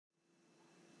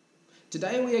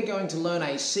Today we are going to learn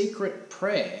a secret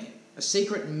prayer, a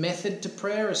secret method to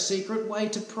prayer, a secret way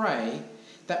to pray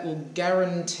that will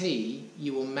guarantee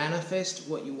you will manifest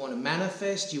what you want to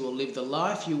manifest, you will live the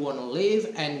life you want to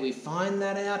live, and we find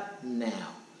that out now.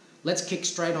 Let's kick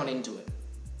straight on into it.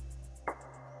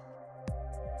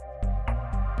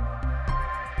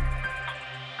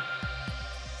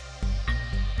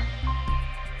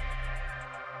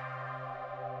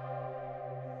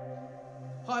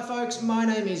 Hi folks, my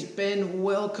name is Ben.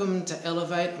 Welcome to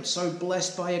Elevate. I'm so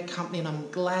blessed by your company and I'm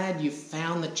glad you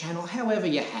found the channel however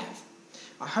you have.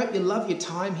 I hope you love your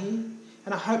time here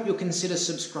and I hope you'll consider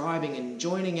subscribing and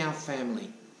joining our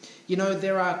family. You know,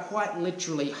 there are quite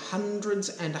literally hundreds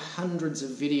and hundreds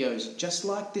of videos just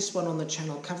like this one on the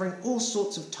channel covering all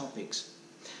sorts of topics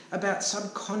about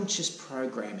subconscious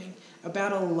programming,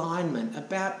 about alignment,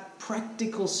 about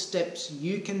practical steps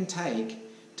you can take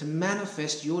to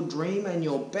manifest your dream and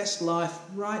your best life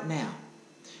right now.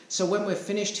 So when we're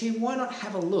finished here, why not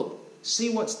have a look,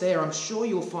 see what's there. I'm sure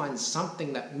you'll find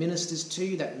something that ministers to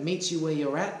you, that meets you where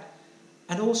you're at.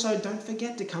 And also don't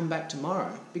forget to come back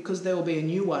tomorrow because there will be a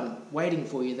new one waiting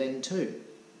for you then too.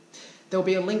 There'll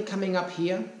be a link coming up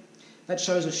here that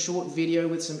shows a short video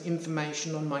with some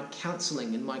information on my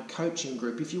counselling and my coaching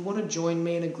group if you want to join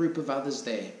me and a group of others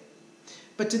there.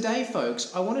 But today,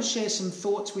 folks, I want to share some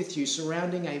thoughts with you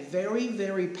surrounding a very,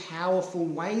 very powerful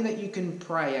way that you can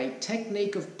pray, a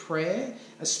technique of prayer,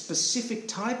 a specific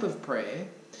type of prayer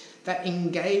that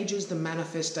engages the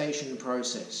manifestation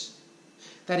process,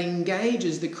 that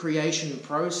engages the creation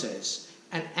process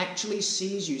and actually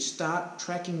sees you start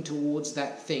tracking towards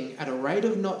that thing at a rate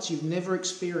of knots you've never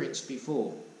experienced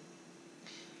before.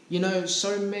 You know,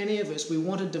 so many of us, we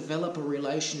want to develop a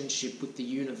relationship with the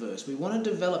universe. We want to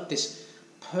develop this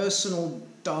personal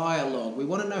dialogue. We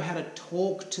want to know how to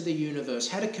talk to the universe,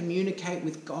 how to communicate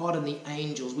with God and the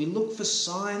angels. We look for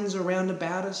signs around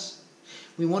about us.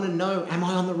 We want to know, am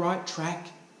I on the right track?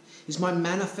 Is my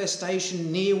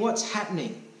manifestation near? What's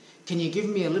happening? Can you give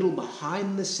me a little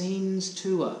behind the scenes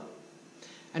tour?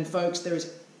 And folks, there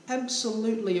is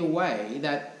absolutely a way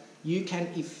that you can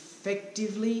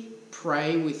effectively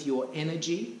pray with your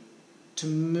energy to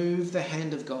move the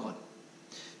hand of God,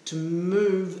 to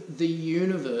move the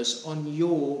universe on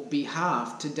your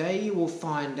behalf. Today you will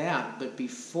find out, but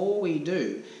before we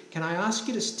do, can I ask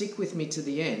you to stick with me to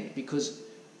the end, because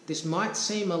this might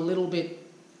seem a little bit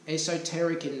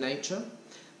esoteric in nature,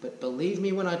 but believe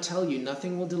me when I tell you,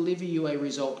 nothing will deliver you a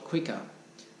result quicker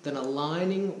than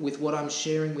aligning with what I'm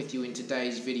sharing with you in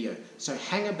today's video. So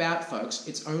hang about, folks.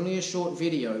 It's only a short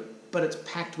video, but it's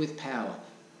packed with power.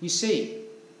 You see,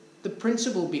 the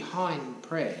principle behind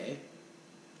prayer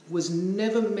was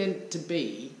never meant to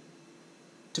be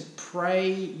to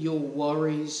pray your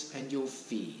worries and your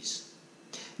fears.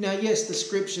 Now, yes, the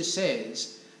scripture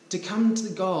says to come to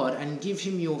God and give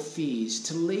him your fears,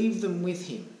 to leave them with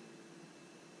him.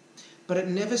 But it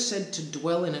never said to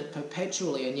dwell in it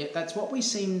perpetually, and yet that's what we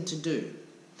seem to do.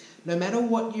 No matter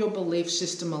what your belief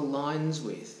system aligns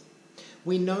with,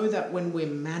 we know that when we're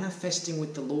manifesting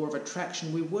with the law of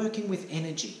attraction, we're working with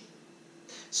energy.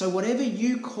 So whatever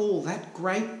you call that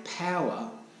great power,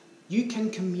 you can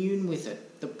commune with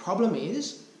it. The problem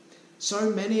is, so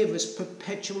many of us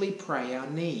perpetually pray our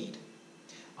need.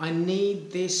 I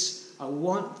need this, I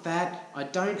want that, I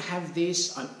don't have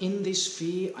this, I'm in this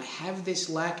fear, I have this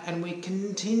lack, and we're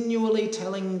continually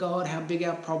telling God how big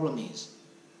our problem is.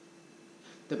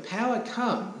 The power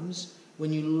comes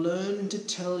when you learn to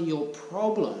tell your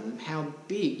problem how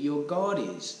big your God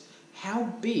is, how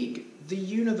big the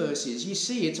universe is. You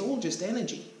see, it's all just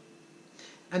energy.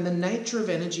 And the nature of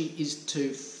energy is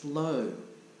to flow.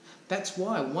 That's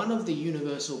why one of the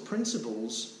universal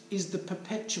principles is the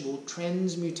perpetual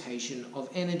transmutation of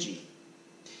energy.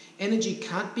 Energy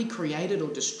can't be created or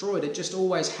destroyed. It just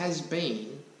always has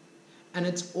been. And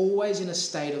it's always in a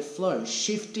state of flow,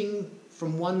 shifting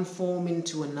from one form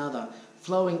into another,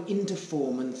 flowing into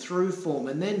form and through form,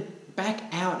 and then back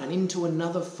out and into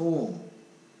another form.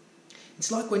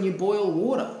 It's like when you boil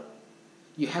water.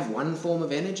 You have one form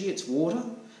of energy, it's water.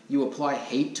 You apply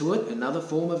heat to it, another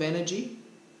form of energy.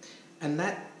 And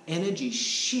that energy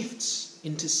shifts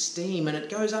into steam and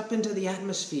it goes up into the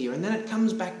atmosphere and then it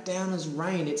comes back down as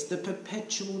rain. It's the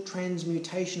perpetual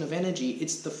transmutation of energy.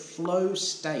 It's the flow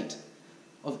state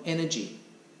of energy.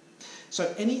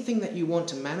 So anything that you want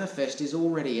to manifest is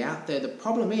already out there. The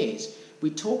problem is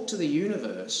we talk to the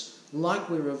universe like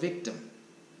we're a victim.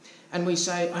 And we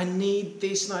say, I need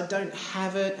this and I don't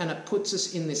have it, and it puts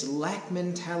us in this lack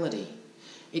mentality.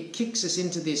 It kicks us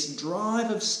into this drive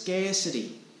of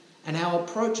scarcity, and our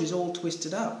approach is all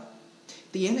twisted up.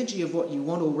 The energy of what you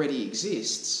want already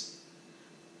exists.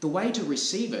 The way to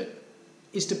receive it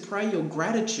is to pray your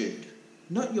gratitude,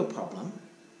 not your problem.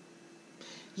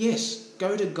 Yes,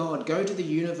 go to God, go to the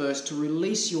universe to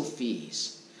release your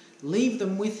fears. Leave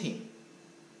them with Him.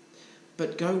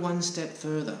 But go one step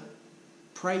further.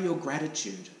 Pray your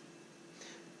gratitude.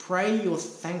 Pray your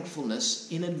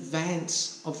thankfulness in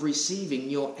advance of receiving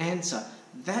your answer.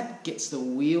 That gets the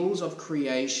wheels of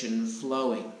creation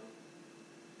flowing.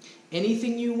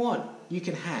 Anything you want, you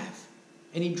can have.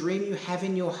 Any dream you have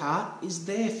in your heart is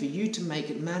there for you to make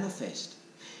it manifest.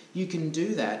 You can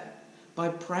do that by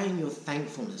praying your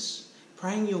thankfulness,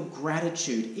 praying your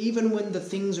gratitude, even when the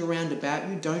things around about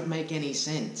you don't make any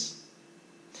sense.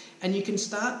 And you can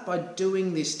start by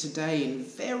doing this today in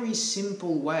very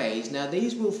simple ways. Now,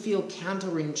 these will feel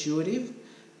counterintuitive,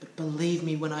 but believe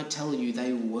me when I tell you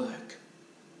they work.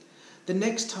 The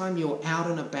next time you're out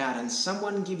and about and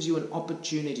someone gives you an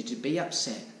opportunity to be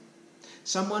upset,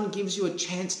 someone gives you a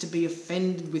chance to be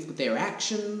offended with their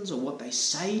actions or what they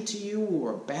say to you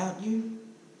or about you,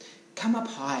 come up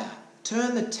higher,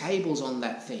 turn the tables on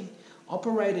that thing,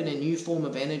 operate in a new form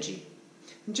of energy,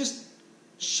 and just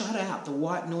shut out the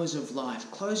white noise of life.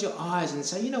 Close your eyes and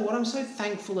say, you know what, I'm so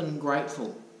thankful and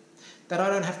grateful that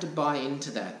I don't have to buy into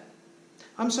that.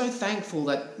 I'm so thankful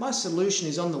that my solution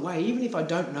is on the way, even if I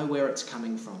don't know where it's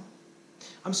coming from.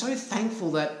 I'm so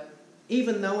thankful that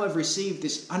even though I've received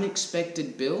this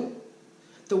unexpected bill,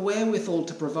 the wherewithal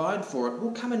to provide for it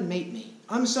will come and meet me.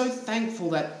 I'm so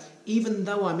thankful that even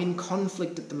though I'm in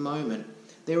conflict at the moment,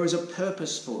 there is a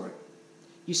purpose for it.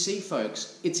 You see,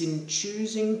 folks, it's in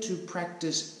choosing to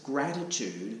practice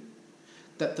gratitude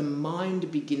that the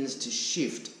mind begins to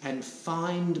shift and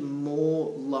find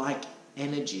more like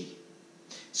energy.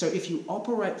 So if you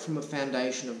operate from a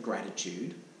foundation of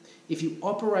gratitude, if you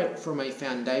operate from a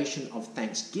foundation of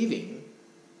thanksgiving,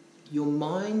 your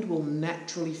mind will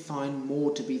naturally find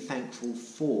more to be thankful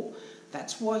for.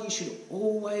 That's why you should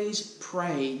always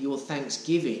pray your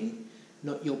thanksgiving,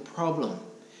 not your problem.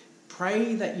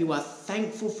 Pray that you are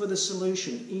thankful for the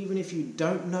solution, even if you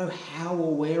don't know how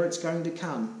or where it's going to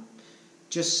come.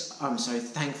 Just, I'm so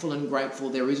thankful and grateful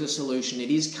there is a solution. It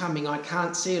is coming. I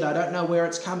can't see it. I don't know where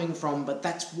it's coming from, but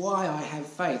that's why I have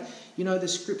faith. You know, the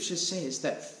scripture says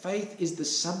that faith is the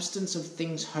substance of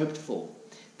things hoped for,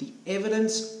 the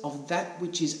evidence of that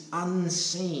which is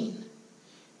unseen.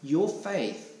 Your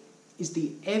faith is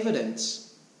the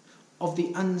evidence of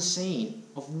the unseen,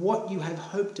 of what you have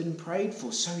hoped and prayed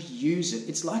for. So use it.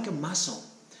 It's like a muscle.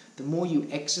 The more you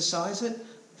exercise it,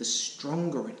 the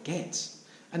stronger it gets.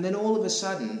 And then all of a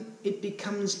sudden, it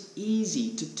becomes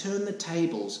easy to turn the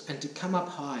tables and to come up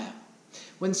higher.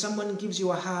 When someone gives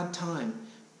you a hard time,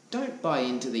 don't buy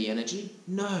into the energy.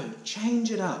 No,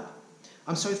 change it up.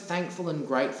 I'm so thankful and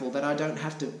grateful that I don't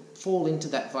have to fall into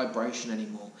that vibration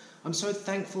anymore. I'm so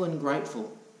thankful and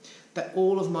grateful that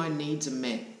all of my needs are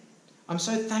met. I'm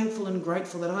so thankful and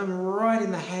grateful that I'm right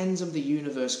in the hands of the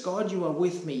universe. God, you are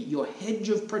with me. Your hedge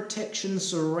of protection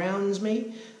surrounds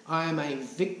me. I am a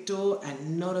victor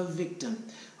and not a victim.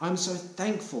 I'm so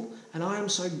thankful and I am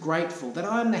so grateful that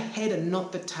I am the head and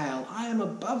not the tail. I am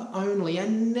above only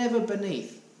and never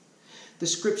beneath. The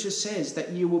scripture says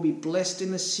that you will be blessed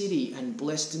in the city and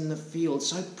blessed in the field.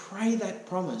 So pray that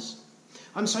promise.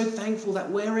 I'm so thankful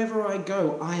that wherever I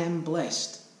go, I am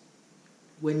blessed.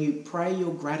 When you pray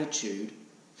your gratitude,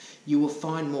 you will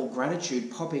find more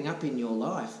gratitude popping up in your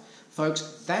life.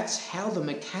 Folks, that's how the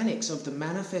mechanics of the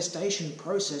manifestation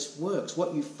process works.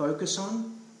 What you focus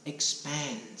on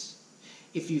expands.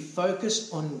 If you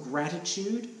focus on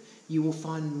gratitude, you will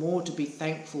find more to be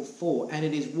thankful for. And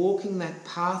it is walking that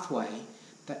pathway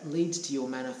that leads to your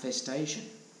manifestation.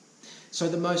 So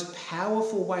the most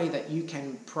powerful way that you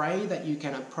can pray, that you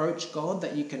can approach God,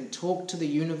 that you can talk to the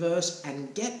universe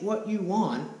and get what you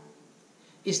want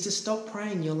is to stop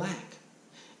praying your lack.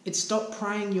 It's stop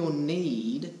praying your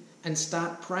need and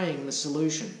start praying the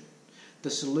solution. The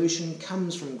solution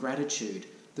comes from gratitude.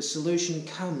 The solution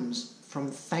comes from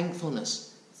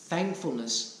thankfulness.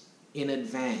 Thankfulness in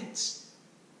advance.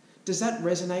 Does that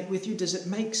resonate with you? Does it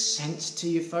make sense to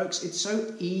you, folks? It's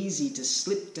so easy to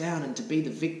slip down and to be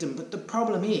the victim, but the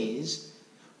problem is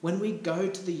when we go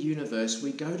to the universe,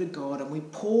 we go to God and we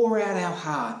pour out our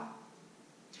heart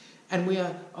and we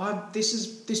are, this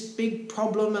is this big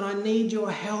problem and I need your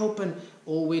help, and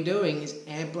all we're doing is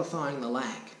amplifying the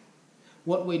lack.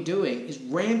 What we're doing is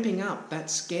ramping up that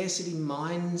scarcity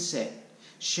mindset,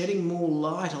 shedding more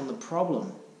light on the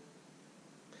problem.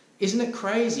 Isn't it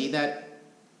crazy that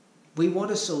we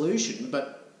want a solution,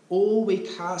 but all we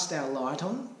cast our light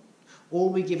on, all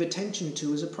we give attention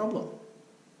to is a problem?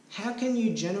 How can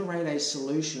you generate a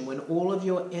solution when all of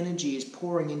your energy is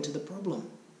pouring into the problem?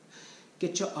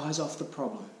 get your eyes off the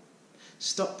problem.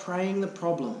 Stop praying the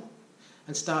problem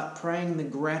and start praying the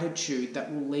gratitude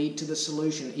that will lead to the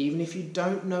solution. Even if you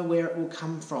don't know where it will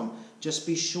come from, just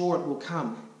be sure it will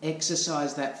come.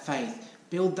 Exercise that faith.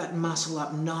 Build that muscle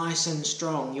up nice and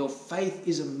strong. Your faith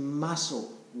is a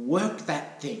muscle. Work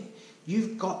that thing.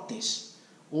 You've got this.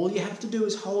 All you have to do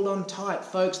is hold on tight.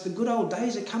 Folks, the good old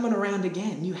days are coming around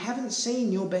again. You haven't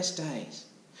seen your best days.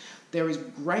 There is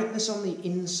greatness on the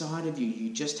inside of you.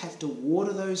 You just have to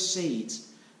water those seeds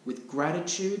with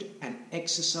gratitude and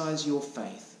exercise your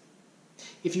faith.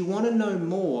 If you want to know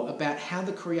more about how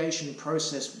the creation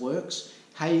process works,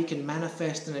 how you can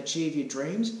manifest and achieve your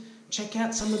dreams, check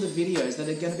out some of the videos that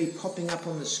are going to be popping up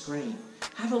on the screen.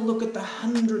 Have a look at the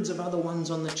hundreds of other ones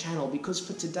on the channel, because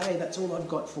for today, that's all I've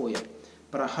got for you.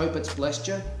 But I hope it's blessed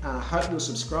you, and I hope you'll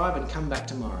subscribe and come back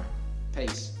tomorrow.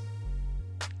 Peace.